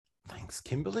Thanks,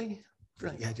 Kimberly.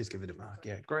 Brilliant. Yeah, just give it a mark.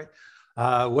 Yeah, great.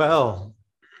 Well,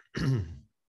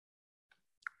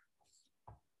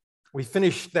 we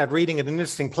finished that reading at an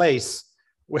interesting place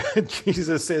where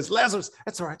Jesus says, Lazarus,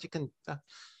 that's all right, you can,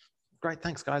 great,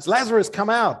 thanks guys. Lazarus, come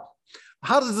out.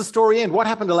 How does the story end? What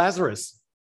happened to Lazarus?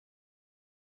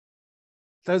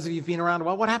 Those of you who've been around a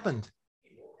while, what happened?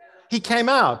 He came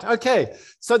out. Okay,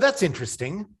 so that's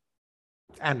interesting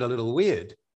and a little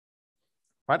weird,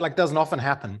 right? Like doesn't often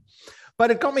happen. But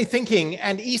it got me thinking,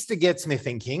 and Easter gets me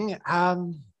thinking,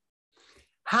 how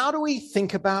do we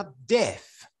think about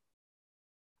death?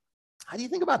 How do you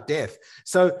think about death?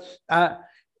 So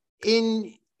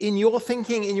in your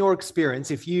thinking, in your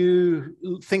experience, if you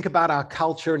think about our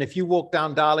culture, and if you walk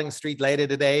down Darling Street later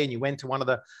today and you went to one of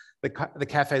the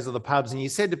cafes or the pubs and you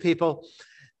said to people,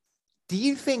 do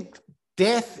you think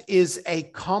death is a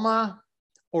comma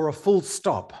or a full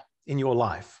stop in your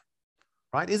life,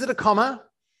 right? Is it a comma,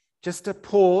 just a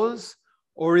pause,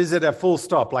 or is it a full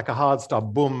stop, like a hard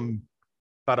stop, boom,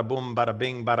 bada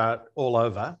bing, bada, all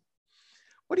over?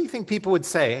 What do you think people would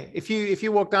say? If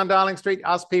you walk down Darling Street,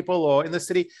 ask people, or in the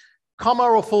city, comma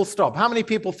or full stop? How many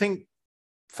people think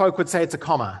folk would say it's a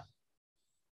comma?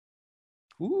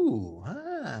 Ooh,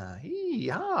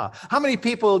 yeah. How many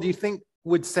people do you think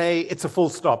would say it's a full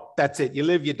stop? That's it. You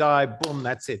live, you die, boom,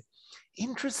 that's it.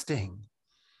 Interesting.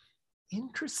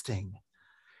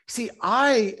 See, in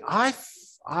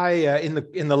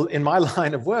my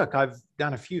line of work, I've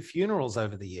done a few funerals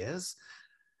over the years,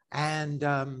 and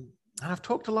I've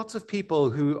talked to lots of people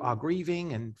who are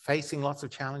grieving and facing lots of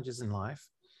challenges in life.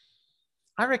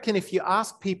 I reckon if you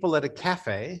ask people at a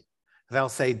cafe, they'll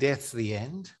say death's the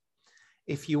end.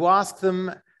 If you ask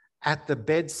them at the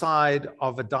bedside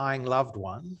of a dying loved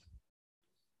one,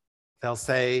 they'll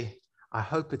say, I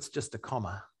hope it's just a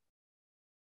comma.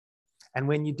 And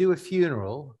when you do a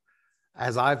funeral,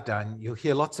 as I've done, you'll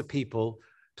hear lots of people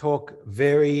talk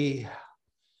very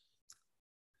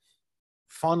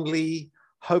fondly,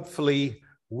 hopefully,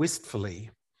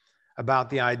 wistfully about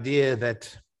the idea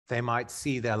that they might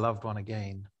see their loved one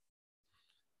again.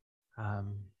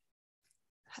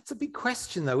 That's a big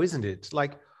question though, isn't it?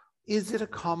 Like, is it a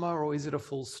comma or is it a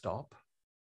full stop?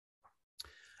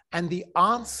 And the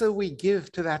answer we give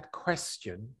to that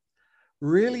question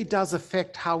really does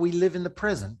affect how we live in the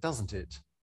present, doesn't it?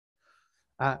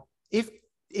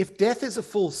 If death is a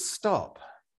full stop,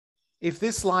 if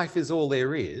this life is all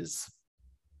there is,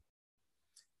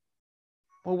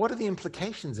 well, what are the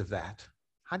implications of that?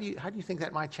 How do you think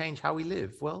that might change how we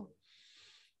live? Well,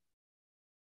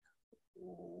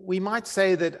 we might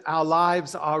say that our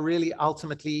lives are really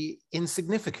ultimately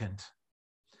insignificant,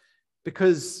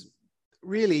 because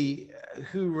really,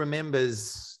 who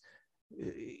remembers?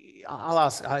 I'll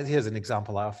ask. Here's an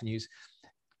example I often use.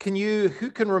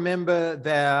 Who can remember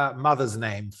their mother's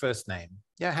name, first name?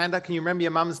 Yeah, hand up. Can you remember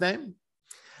your mum's name?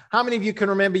 How many of you can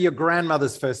remember your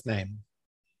grandmother's first name?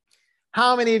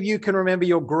 How many of you can remember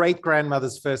your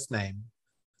great-grandmother's first name?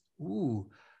 Ooh,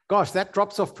 gosh, that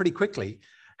drops off pretty quickly.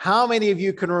 How many of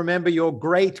you can remember your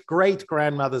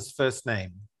great-great-grandmother's first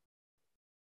name?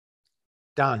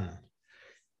 Done.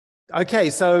 Okay,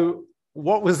 so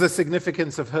what was the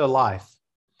significance of her life?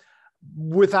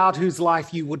 Without whose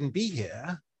life you wouldn't be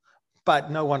here,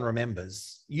 but no one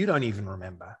remembers. You don't even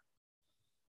remember.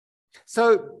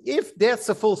 So if death's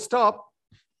a full stop,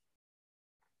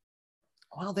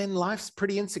 well, then life's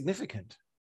pretty insignificant.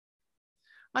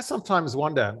 I sometimes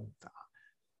wonder,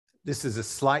 this is a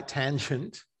slight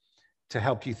tangent to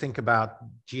help you think about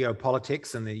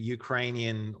geopolitics and the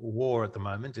Ukrainian war at the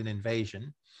moment, an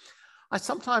invasion. I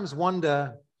sometimes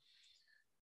wonder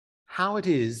how it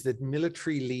is that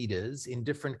military leaders in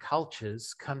different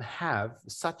cultures can have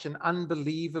such an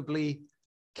unbelievably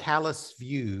callous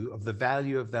view of the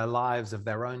value of their lives, of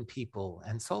their own people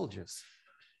and soldiers.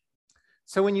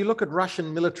 So when you look at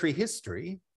Russian military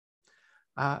history,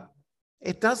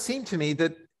 it does seem to me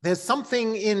that there's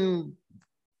something in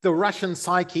the Russian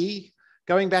psyche,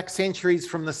 going back centuries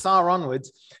from the Tsar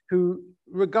onwards, who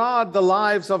regard the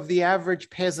lives of the average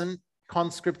peasant,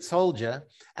 conscript soldier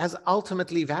as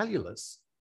ultimately valueless.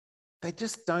 They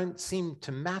just don't seem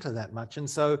to matter that much. And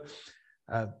so,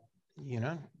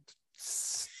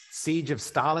 siege of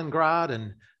Stalingrad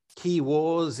and key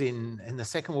wars in the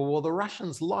Second World War, the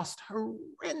Russians lost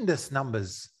horrendous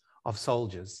numbers of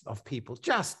soldiers, of people,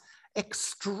 just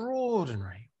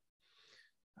extraordinary,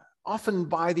 often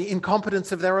by the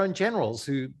incompetence of their own generals,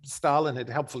 who Stalin had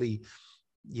helpfully,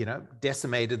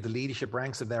 decimated the leadership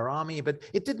ranks of their army, but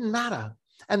it didn't matter.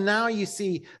 And now you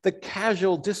see the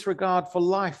casual disregard for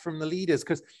life from the leaders,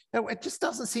 because it just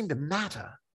doesn't seem to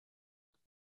matter.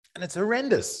 And it's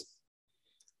horrendous.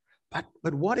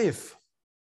 But what if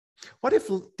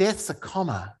death's a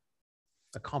comma?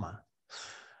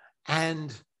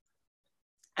 And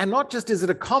not just is it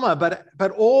a comma,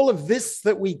 but all of this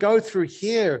that we go through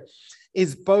here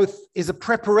is a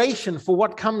preparation for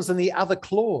what comes in the other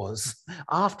clause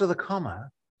after the comma.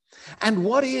 And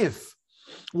what if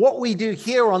what we do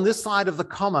here on this side of the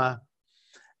comma,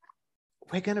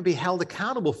 we're going to be held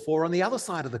accountable for on the other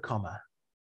side of the comma?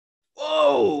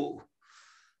 Whoa!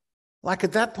 Like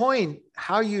at that point,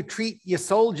 how you treat your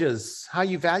soldiers, how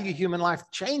you value human life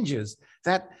changes.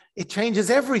 That it changes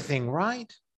everything,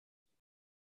 right?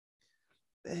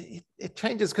 It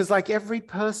changes because like every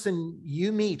person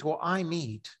you meet or I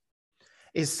meet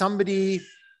is somebody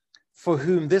for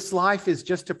whom this life is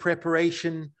just a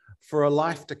preparation for a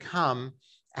life to come.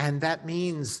 And that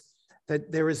means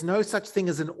that there is no such thing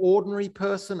as an ordinary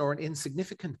person or an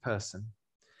insignificant person.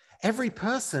 Every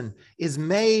person is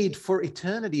made for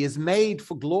eternity, is made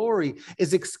for glory,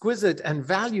 is exquisite and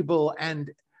valuable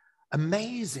and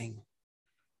amazing.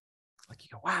 Like you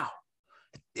go, wow.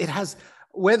 It has,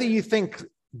 whether you think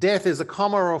death is a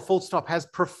comma or a full stop, has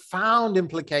profound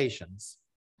implications.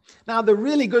 Now, the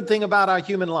really good thing about our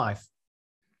human life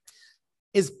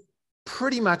is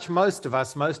pretty much most of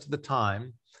us, most of the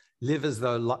time, live as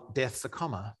though death's a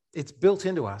comma. It's built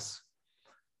into us.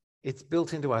 It's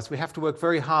built into us. We have to work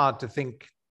very hard to think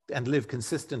and live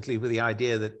consistently with the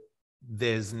idea that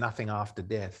there's nothing after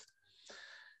death.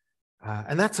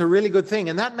 And that's a really good thing.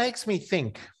 And that makes me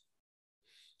think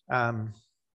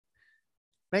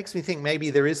maybe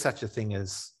there is such a thing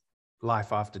as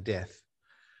life after death.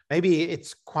 Maybe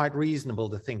it's quite reasonable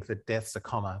to think that death's a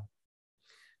comma.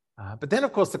 But then,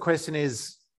 of course, the question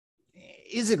is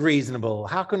it reasonable?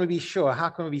 How can we be sure? How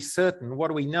can we be certain? What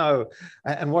do we know?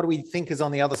 And what do we think is on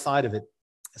the other side of it?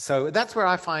 So that's where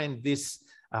I find this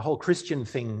whole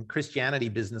Christianity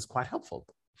business quite helpful.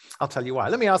 I'll tell you why.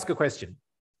 Let me ask a question.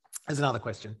 There's another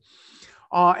question.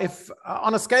 If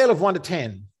on a scale of 1 to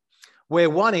 10, where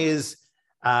 1 is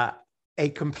a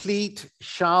complete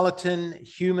charlatan,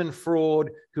 human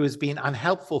fraud who has been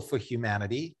unhelpful for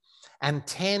humanity, and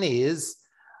 10 is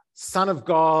Son of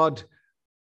God,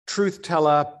 truth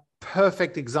teller,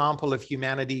 perfect example of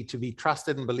humanity to be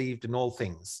trusted and believed in all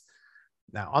things.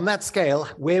 Now, on that scale,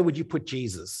 where would you put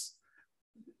Jesus?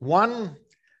 1,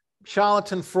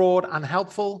 charlatan, fraud,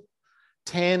 unhelpful.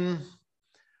 10,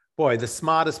 boy, the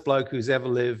smartest bloke who's ever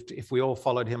lived. If we all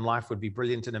followed him, life would be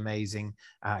brilliant and amazing.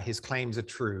 His claims are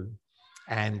true.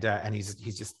 And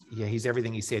he's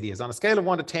everything he said he is. On a scale of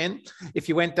 1 to 10, if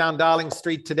you went down Darling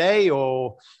Street today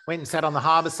or went and sat on the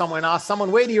harbor somewhere and asked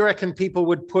someone, where do you reckon people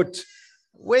would put,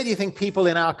 where do you think people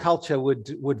in our culture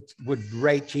would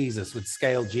rate Jesus, would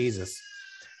scale Jesus?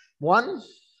 1,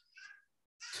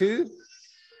 2,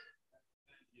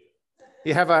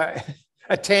 you have a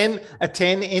 10,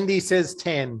 Indy says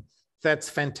 10. That's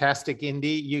fantastic, Indy.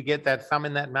 You get that thumb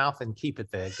in that mouth and keep it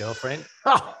there, girlfriend.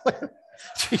 Oh,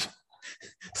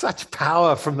 such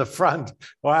power from the front.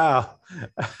 Wow.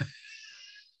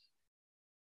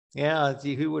 Yeah,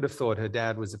 who would have thought her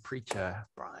dad was a preacher?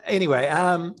 Anyway,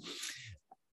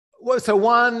 so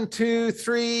 1, 2,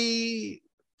 3,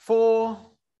 4.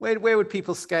 Where would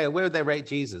people scale? Where would they rate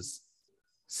Jesus?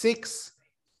 6,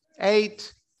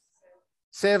 8,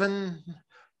 7.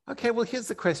 Okay, well, here's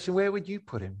the question. Where would you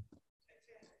put him?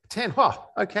 10. Oh,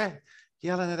 okay.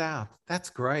 Yelling it out. That's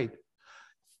great.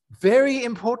 Very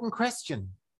important question.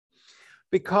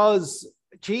 Because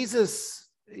here's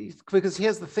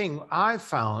the thing I've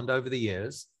found over the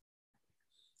years.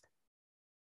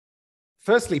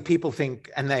 Firstly, people think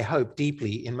and they hope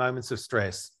deeply in moments of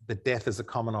stress that death is a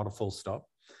comma, not a full stop.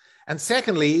 And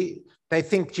secondly, they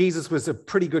think Jesus was a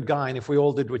pretty good guy, and if we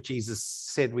all did what Jesus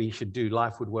said we should do,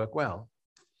 life would work well.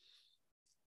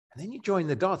 And then you join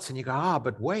the dots and you go,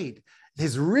 but wait,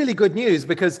 there's really good news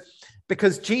because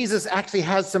Jesus actually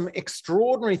has some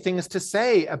extraordinary things to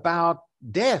say about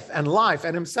death and life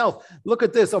and himself. Look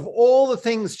at this. Of all the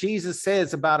things Jesus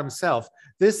says about himself,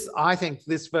 I think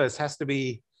this verse has to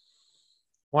be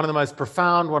one of the most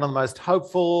profound, one of the most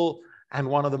hopeful, and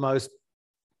one of the most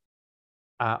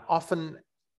often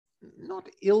not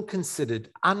ill-considered,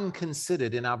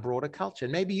 unconsidered in our broader culture.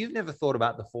 And maybe you've never thought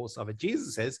about the force of it.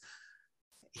 Jesus says,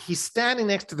 he's standing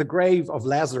next to the grave of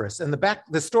Lazarus. And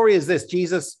the story is this: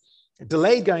 Jesus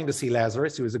delayed going to see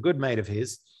Lazarus, who was a good mate of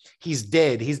his. He's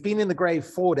dead. He's been in the grave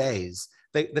 4 days.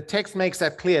 The text makes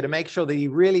that clear to make sure that he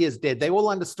really is dead. They all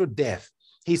understood death.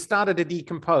 He started to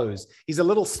decompose. He's a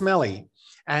little smelly.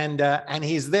 And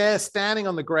he's there standing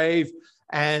on the grave.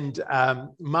 And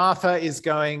Martha is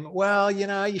going, well,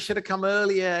 you should have come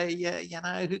earlier.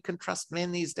 Who can trust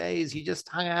men these days? You just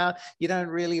hung out. You didn't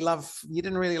really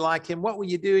like him. What were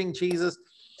you doing, Jesus?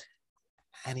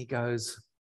 And he goes,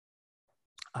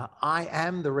 I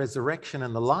am the resurrection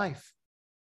and the life.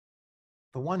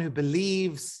 The one who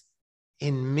believes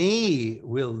in me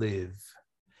will live,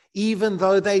 even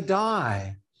though they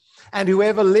die. And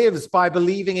whoever lives by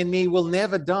believing in me will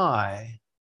never die.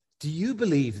 Do you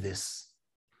believe this?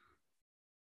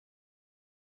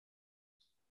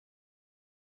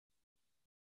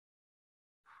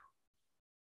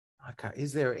 Okay,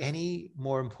 is there any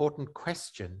more important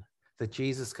question that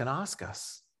Jesus can ask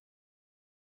us?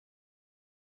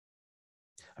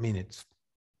 I mean,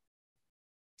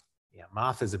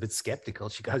 Martha's a bit skeptical.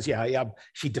 She goes, yeah.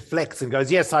 She deflects and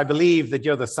goes, yes, I believe that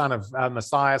you're the son of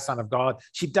Messiah, son of God.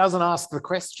 She doesn't ask the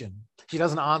question. She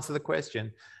doesn't answer the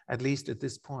question, at least at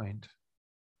this point.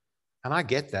 And I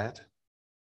get that.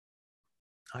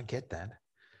 I get that.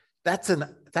 That's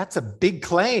a big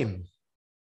claim.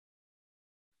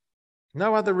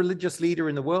 No other religious leader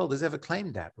in the world has ever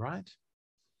claimed that, right?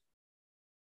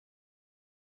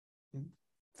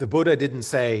 The Buddha didn't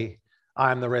say,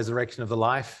 I am the resurrection and the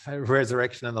life.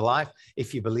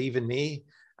 If you believe in me,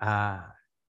 I'll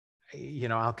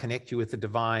connect you with the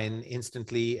divine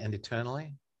instantly and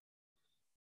eternally.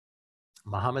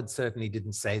 Muhammad certainly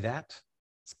didn't say that.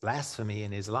 It's blasphemy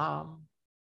in Islam.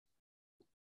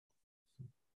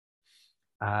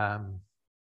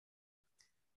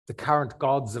 The current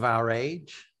gods of our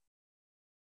age,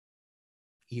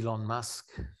 Elon Musk,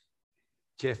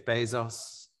 Jeff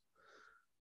Bezos,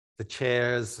 the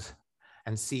chairs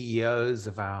and CEOs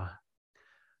of our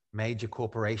major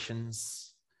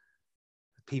corporations,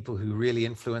 the people who really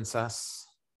influence us,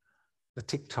 the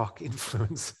TikTok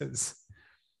influencers,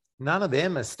 none of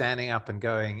them are standing up and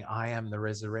going, I am the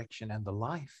resurrection and the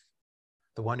life.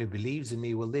 The one who believes in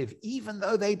me will live, even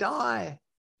though they die.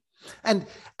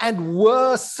 And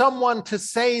were someone to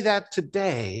say that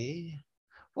today,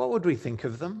 what would we think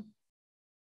of them?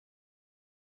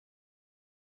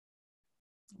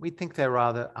 We'd think they're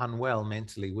rather unwell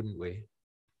mentally, wouldn't we?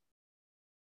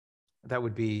 That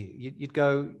would be, you'd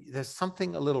go, there's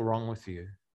something a little wrong with you.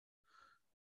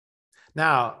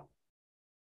 Now,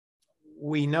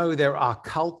 we know there are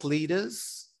cult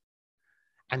leaders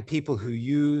and people who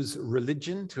use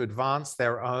religion to advance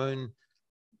their own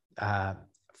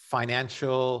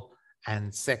financial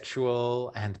and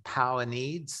sexual and power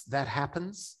needs. That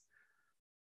happens.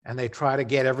 And they try to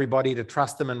get everybody to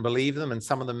trust them and believe them. And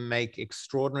some of them make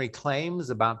extraordinary claims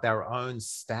about their own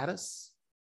status.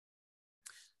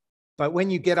 But when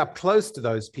you get up close to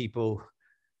those people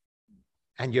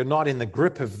and you're not in the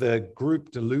grip of the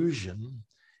group delusion,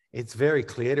 it's very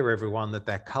clear to everyone that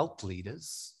they're cult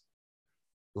leaders,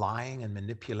 lying and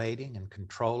manipulating and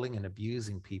controlling and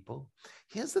abusing people.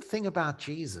 Here's the thing about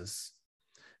Jesus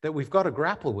that we've got to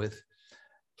grapple with.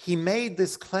 He made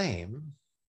this claim,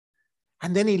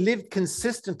 and then he lived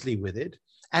consistently with it,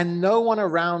 and no one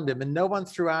around him and no one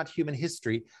throughout human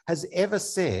history has ever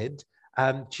said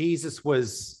Jesus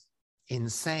was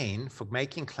insane for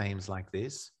making claims like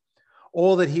this,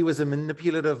 or that he was a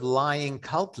manipulative, lying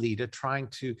cult leader trying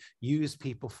to use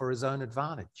people for his own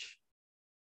advantage.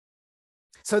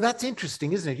 So that's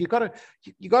interesting, isn't it? You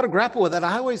got to grapple with that.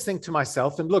 I always think to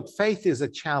myself, and look, faith is a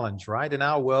challenge, right? In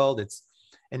our world, it's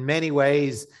in many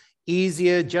ways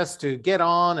easier just to get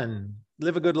on and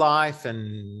live a good life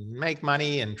and make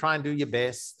money and try and do your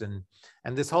best. And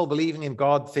this whole believing in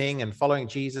God thing and following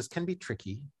Jesus can be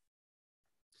tricky.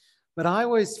 But I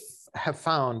always have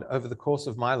found over the course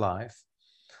of my life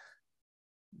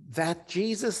that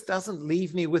Jesus doesn't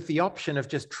leave me with the option of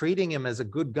just treating him as a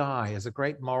good guy, as a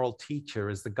great moral teacher,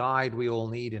 as the guide we all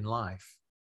need in life.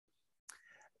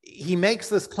 He makes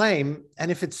this claim, and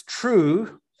if it's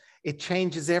true, it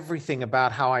changes everything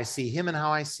about how I see him and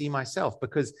how I see myself.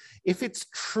 Because if it's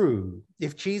true,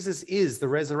 if Jesus is the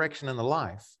resurrection and the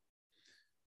life,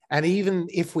 and even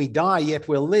if we die, yet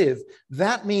we'll live,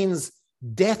 that means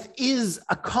death is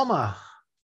a comma.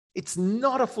 It's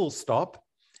not a full stop.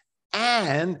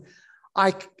 And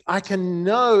I can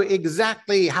know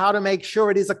exactly how to make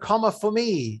sure it is a comma for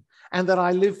me and that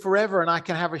I live forever, and I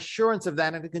can have assurance of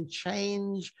that, and it can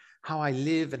change how I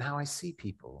live and how I see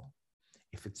people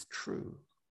if it's true.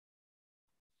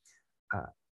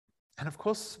 And of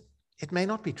course, it may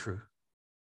not be true.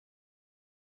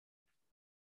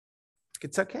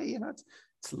 It's okay,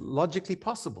 it's logically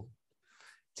possible.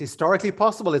 It's historically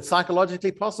possible. It's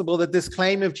psychologically possible that this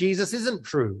claim of Jesus isn't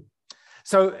true.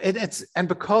 So and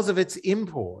because of its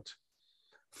import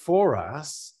for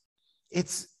us,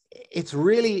 it's it's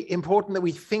really important that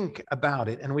we think about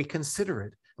it and we consider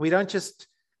it. We don't just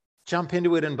jump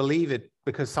into it and believe it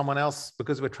because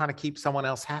we're trying to keep someone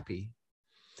else happy,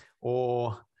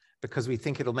 or because we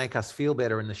think it'll make us feel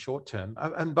better in the short term.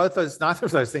 And neither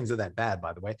of those things are that bad,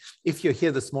 by the way. If you're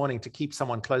here this morning to keep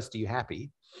someone close to you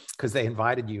happy because they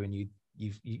invited you and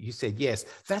you said yes,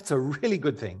 that's a really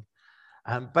good thing.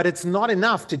 But it's not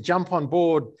enough to jump on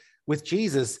board with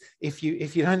Jesus if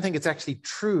you don't think it's actually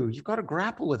true. You've got to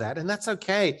grapple with that, and that's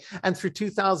okay. And through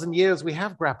 2,000 years, we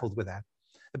have grappled with that.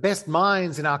 The best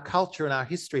minds in our culture and our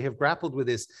history have grappled with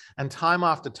this, and time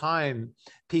after time,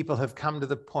 people have come to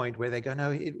the point where they go,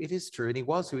 no, it is true, and he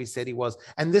was who he said he was.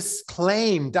 And this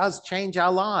claim does change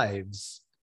our lives.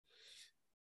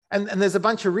 And there's a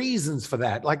bunch of reasons for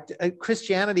that. Like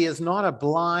Christianity is not a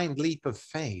blind leap of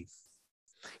faith.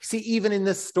 See, even in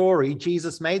this story,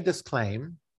 Jesus made this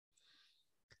claim,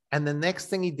 and the next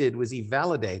thing he did was he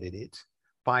validated it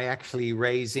by actually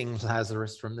raising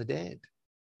Lazarus from the dead.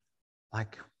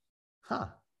 Like, have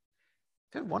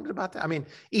you wondered about that? I mean,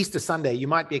 Easter Sunday, you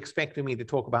might be expecting me to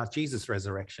talk about Jesus'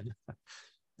 resurrection,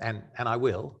 and I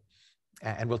will,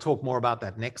 and we'll talk more about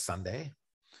that next Sunday.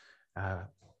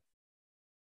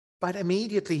 But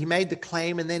immediately he made the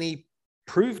claim, and then he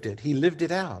proved it. He lived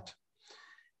it out.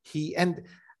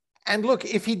 And look,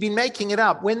 if he'd been making it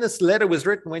up, when this letter was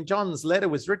written, when John's letter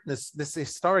was written, this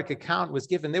historic account was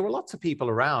given, there were lots of people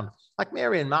around. Like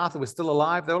Mary and Martha were still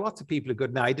alive. There were lots of people who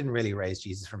no, he didn't really raise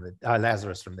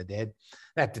Lazarus from the dead.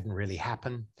 That didn't really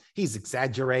happen. He's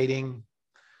exaggerating.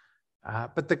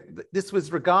 But this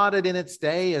was regarded in its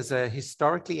day as a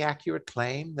historically accurate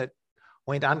claim that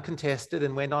went uncontested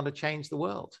and went on to change the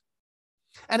world.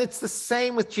 And it's the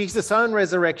same with Jesus' own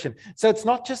resurrection. So it's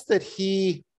not just that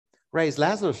he raised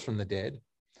Lazarus from the dead.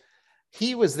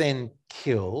 He was then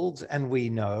killed, and we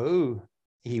know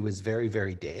he was very,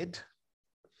 very dead.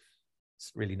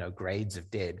 There's really no grades of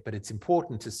dead, but it's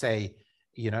important to say,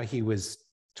 he was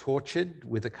tortured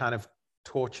with a kind of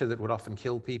torture that would often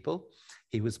kill people.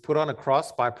 He was put on a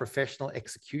cross by professional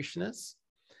executioners,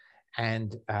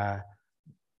 and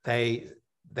they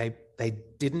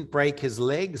didn't break his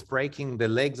legs. Breaking the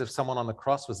legs of someone on the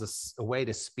cross was a way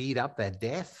to speed up their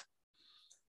death.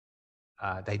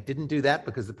 They didn't do that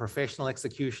because the professional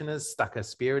executioners stuck a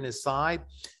spear in his side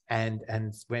and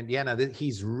went,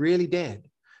 he's really dead.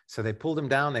 So they pulled him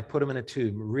down, they put him in a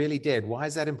tomb, really dead. Why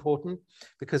is that important?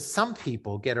 Because some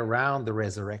people get around the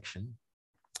resurrection.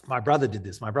 My brother did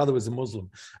this. My brother was a Muslim.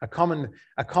 A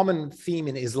common theme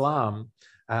in Islam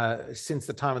since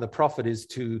the time of the Prophet is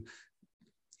to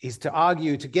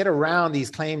argue, to get around these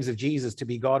claims of Jesus to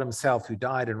be God himself who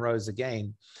died and rose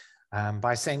again.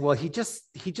 By saying, well, he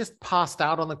just passed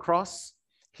out on the cross.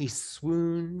 He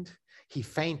swooned, he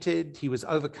fainted, he was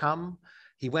overcome.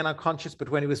 He went unconscious, but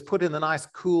when he was put in the nice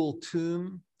cool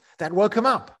tomb, that woke him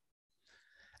up.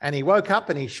 And he woke up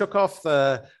and he shook off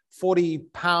the 40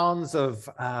 pounds of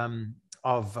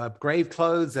grave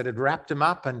clothes that had wrapped him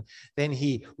up. And then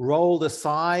he rolled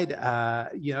aside,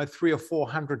 300 or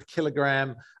 400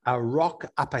 kilogram rock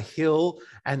up a hill.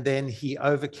 And then he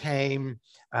overcame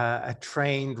a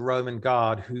trained Roman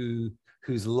guard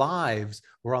whose lives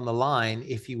were on the line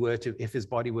if his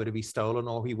body were to be stolen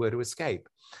or he were to escape.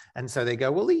 And so they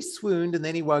go, well, he swooned and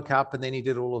then he woke up and then he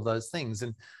did all of those things.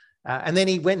 And then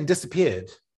he went and disappeared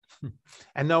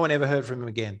and no one ever heard from him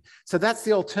again. So that's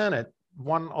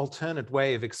one alternate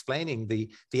way of explaining the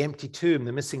empty tomb,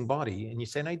 the missing body. And you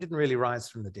say, no, he didn't really rise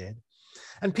from the dead.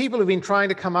 And people have been trying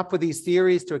to come up with these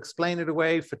theories to explain it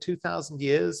away for 2,000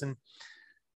 years. And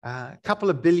a couple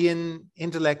of billion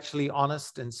intellectually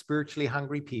honest and spiritually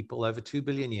hungry people over 2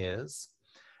 billion years,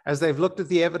 as they've looked at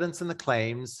the evidence and the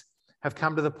claims, have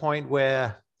come to the point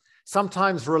where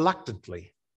sometimes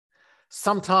reluctantly,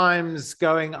 sometimes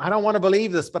going, I don't want to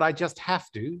believe this, but I just have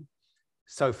to.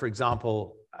 So, for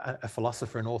example, a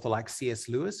philosopher and author like C.S.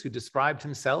 Lewis, who described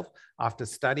himself after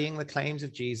studying the claims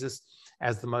of Jesus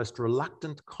as the most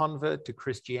reluctant convert to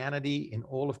Christianity in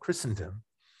all of Christendom,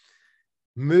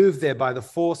 moved there by the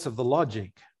force of the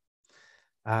logic.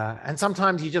 And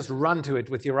sometimes you just run to it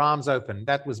with your arms open.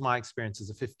 That was my experience as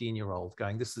a 15-year-old,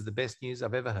 going, this is the best news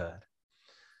I've ever heard.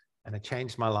 And it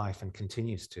changed my life and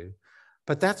continues to.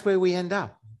 But that's where we end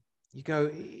up. You go,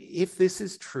 if this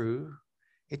is true,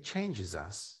 it changes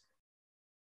us.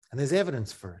 And there's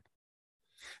evidence for it.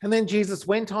 And then Jesus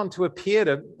went on to appear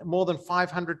to more than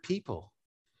 500 people.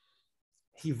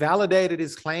 He validated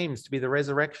his claims to be the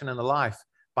resurrection and the life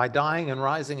by dying and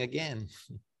rising again.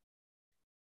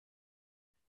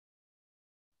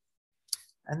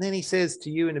 And then he says to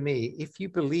you and to me, if you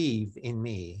believe in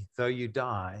me, though you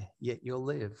die, yet you'll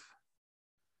live.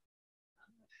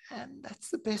 And that's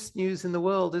the best news in the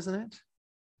world, isn't it?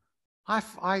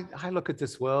 I look at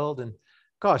this world and,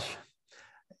 gosh,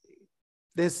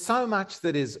 there's so much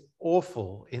that is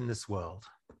awful in this world,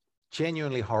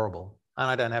 genuinely horrible. And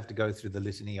I don't have to go through the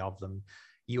litany of them.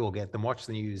 You will get them. Watch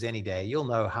the news any day. You'll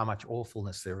know how much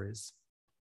awfulness there is.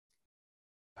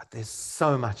 But there's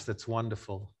so much that's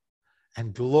wonderful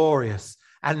and glorious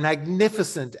and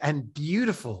magnificent and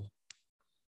beautiful.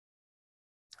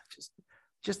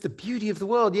 Just the beauty of the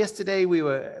world. Yesterday,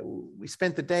 we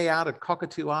spent the day out at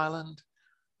Cockatoo Island,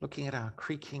 looking at our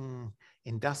creaking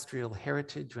industrial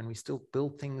heritage when we still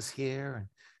build things here, and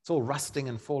it's all rusting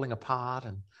and falling apart.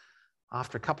 And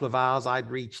after a couple of hours,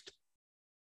 I'd reached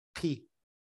peak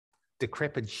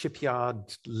decrepit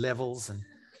shipyard levels.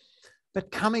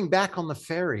 But coming back on the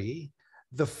ferry,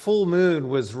 the full moon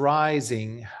was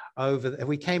rising over.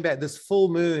 We came back. This full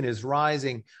moon is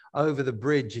rising over the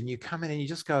bridge, and you come in and you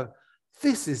just go,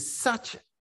 this is such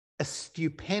a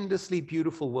stupendously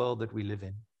beautiful world that we live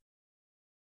in.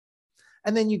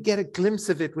 And then you get a glimpse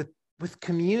of it with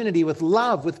community, with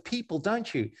love, with people,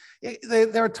 don't you?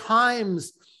 There are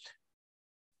times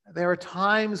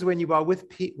when you are with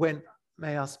people,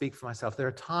 may I speak for myself, there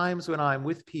are times when I'm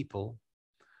with people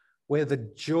where the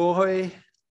joy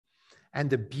and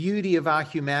the beauty of our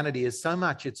humanity is so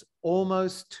much, it's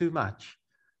almost too much.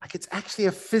 Like it's actually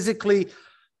a physically,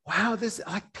 wow, this,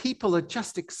 like people are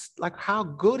just, like how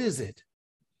good is it?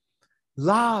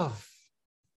 Love,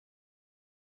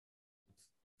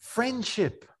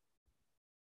 friendship,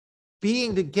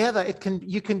 being together.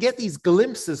 You can get these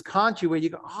glimpses, can't you, where you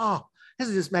go, oh, this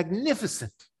is just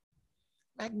magnificent,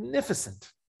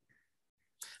 magnificent.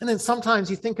 And then sometimes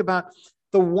you think about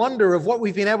the wonder of what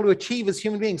we've been able to achieve as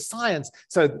human beings, science.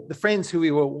 So the friends who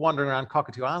we were wandering around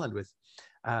Cockatoo Island with,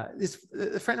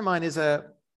 a friend of mine is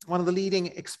one of the leading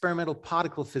experimental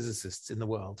particle physicists in the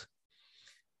world.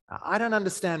 I don't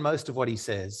understand most of what he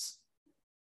says,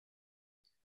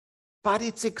 but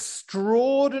it's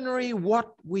extraordinary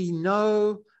what we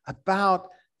know about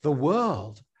the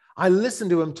world. I listen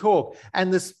to him talk,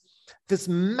 and these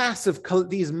massive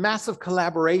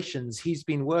collaborations he's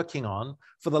been working on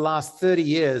for the last 30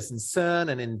 years in CERN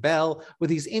and in Bell with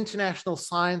these international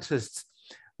scientists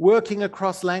working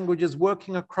across languages,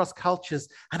 working across cultures,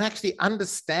 and actually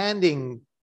understanding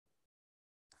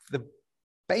the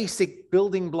basic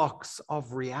building blocks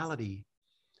of reality.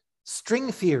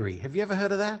 String theory, have you ever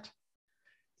heard of that?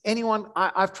 Anyone?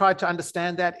 I've tried to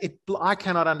understand that. I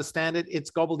cannot understand it.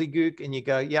 It's gobbledygook, and you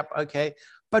go, yep, okay.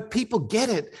 But people get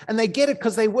it, and they get it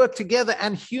because they work together,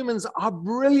 and humans are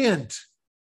brilliant.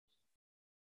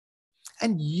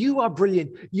 And you are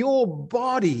brilliant. Your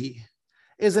body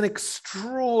is an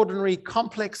extraordinary,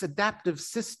 complex, adaptive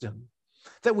system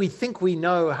that we think we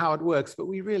know how it works, but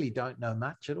we really don't know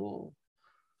much at all.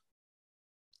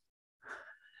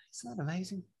 Isn't that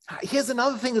amazing? Here's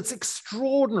another thing that's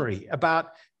extraordinary about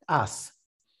us.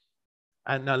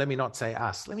 And no, let me not say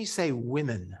us. Let me say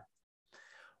women.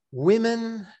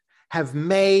 Women have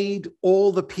made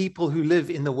all the people who live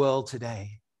in the world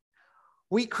today.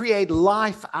 We create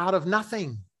life out of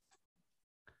nothing.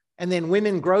 And then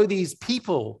women grow these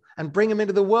people and bring them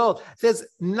into the world. There's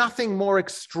nothing more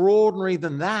extraordinary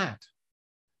than that,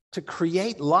 to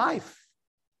create life.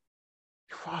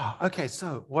 Wow. Okay,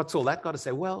 so what's all that got to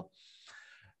say? Well,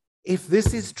 if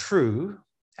this is true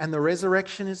and the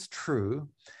resurrection is true,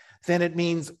 then it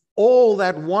means all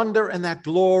that wonder and that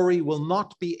glory will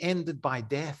not be ended by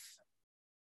death.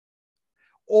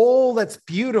 All that's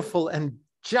beautiful and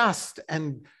just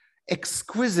and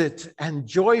exquisite and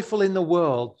joyful in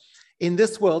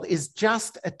this world is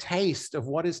just a taste of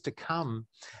what is to come,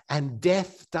 and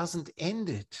death doesn't end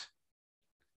it.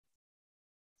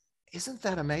 Isn't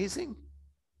that amazing?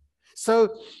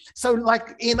 So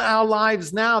like in our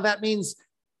lives now, that means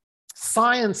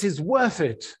science is worth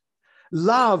it.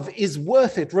 Love is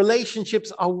worth it.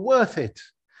 Relationships are worth it.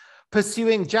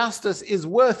 Pursuing justice is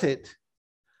worth it.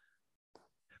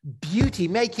 Beauty,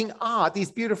 making art,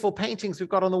 these beautiful paintings we've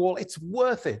got on the wall, it's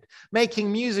worth it.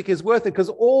 Making music is worth it, because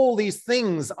all these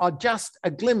things are just a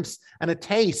glimpse and a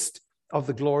taste of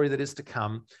the glory that is to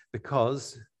come,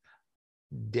 because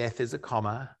death is a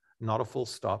comma, not a full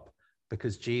stop,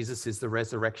 because Jesus is the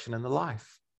resurrection and the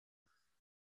life.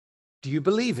 Do you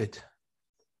believe it?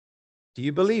 Do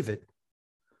you believe it?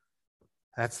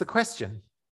 That's the question.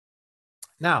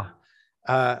 Now,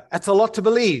 that's a lot to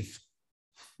believe.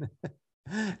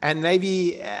 And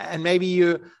maybe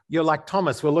you're like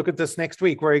Thomas. We'll look at this next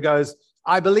week, where he goes,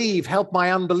 I believe, help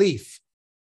my unbelief.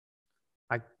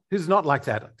 Like, who's not like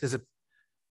that?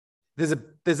 There's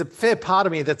a fair part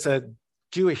of me that's a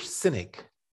Jewish cynic,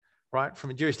 right?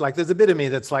 From a Jewish, like there's a bit of me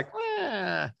that's like,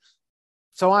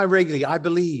 So I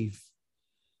believe.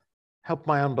 Help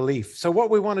my unbelief. So what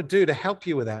we want to do to help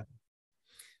you with that,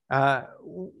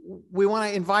 we want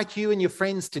to invite you and your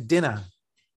friends to dinner.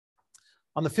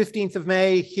 On the 15th of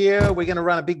May here, we're going to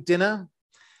run a big dinner.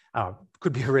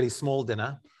 Could be a really small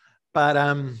dinner, but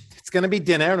it's going to be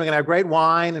dinner, and we're going to have great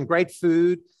wine and great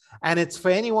food. And it's for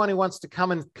anyone who wants to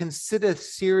come and consider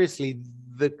seriously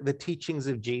the teachings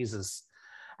of Jesus.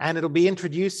 And it'll be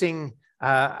introducing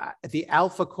the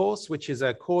Alpha course, which is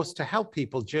a course to help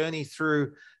people journey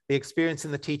through the experience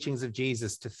and the teachings of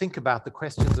Jesus, to think about the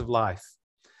questions of life.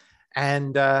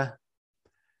 And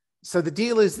so the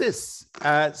deal is this: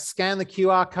 scan the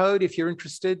QR code if you're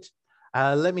interested.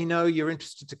 Let me know you're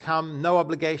interested to come. No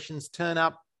obligations. Turn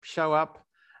up, show up,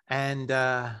 and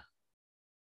then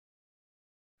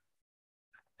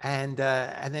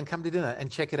come to dinner and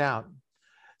check it out.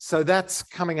 So that's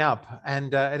coming up,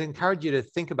 and I'd encourage you to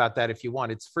think about that if you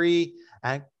want. It's free.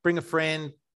 Bring a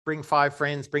friend, bring 5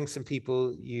 friends, bring some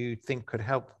people you think could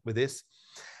help with this.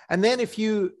 And then if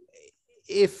you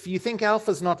think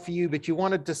Alpha's not for you, but you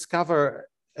want to discover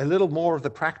a little more of the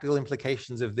practical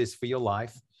implications of this for your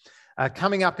life,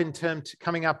 coming up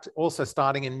also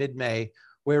starting in mid-May,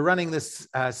 we're running this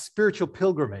spiritual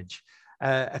pilgrimage,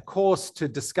 a course to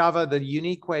discover the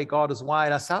unique way God has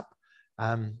wired us up.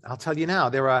 I'll tell you now,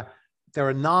 there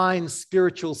are 9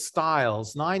 spiritual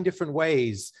styles, 9 different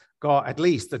ways, at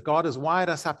least, that God has wired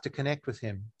us up to connect with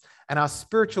him. And our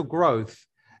spiritual growth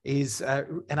is,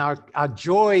 and our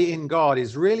joy in God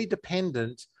is really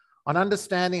dependent on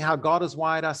understanding how God has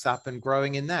wired us up and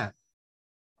growing in that.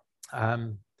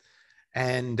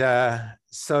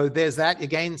 So there's that.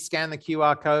 Again, scan the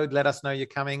QR code. Let us know you're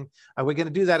coming. We're going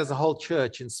to do that as a whole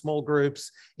church, in small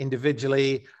groups,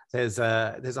 individually. There's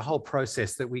a whole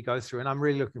process that we go through, and I'm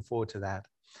really looking forward to that.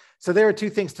 So there are 2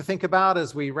 things to think about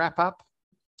as we wrap up.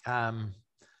 I'm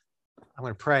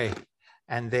going to pray,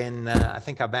 and then I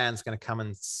think our band's going to come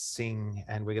and sing,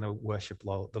 and we're going to worship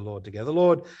the Lord together.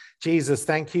 Lord Jesus,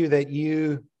 thank you that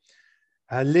you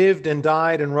lived and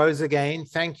died and rose again.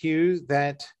 Thank you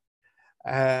that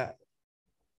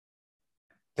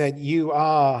you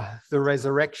are the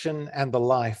resurrection and the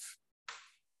life.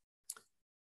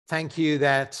 Thank you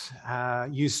that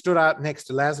you stood out next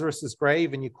to Lazarus's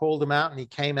grave and you called him out and he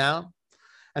came out.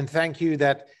 And thank you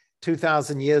that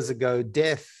 2,000 years ago,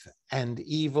 death and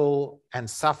evil and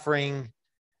suffering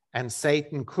and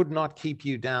Satan could not keep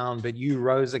you down, but you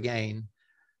rose again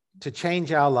to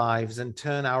change our lives and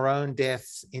turn our own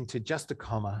deaths into just a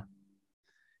comma,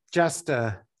 just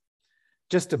a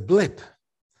blip,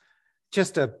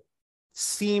 just a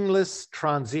seamless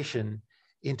transition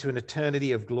into an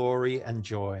eternity of glory and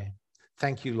joy.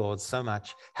 Thank you, Lord, so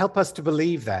much. Help us to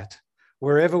believe that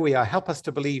wherever we are. Help us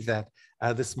to believe that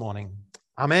this morning.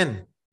 Amen.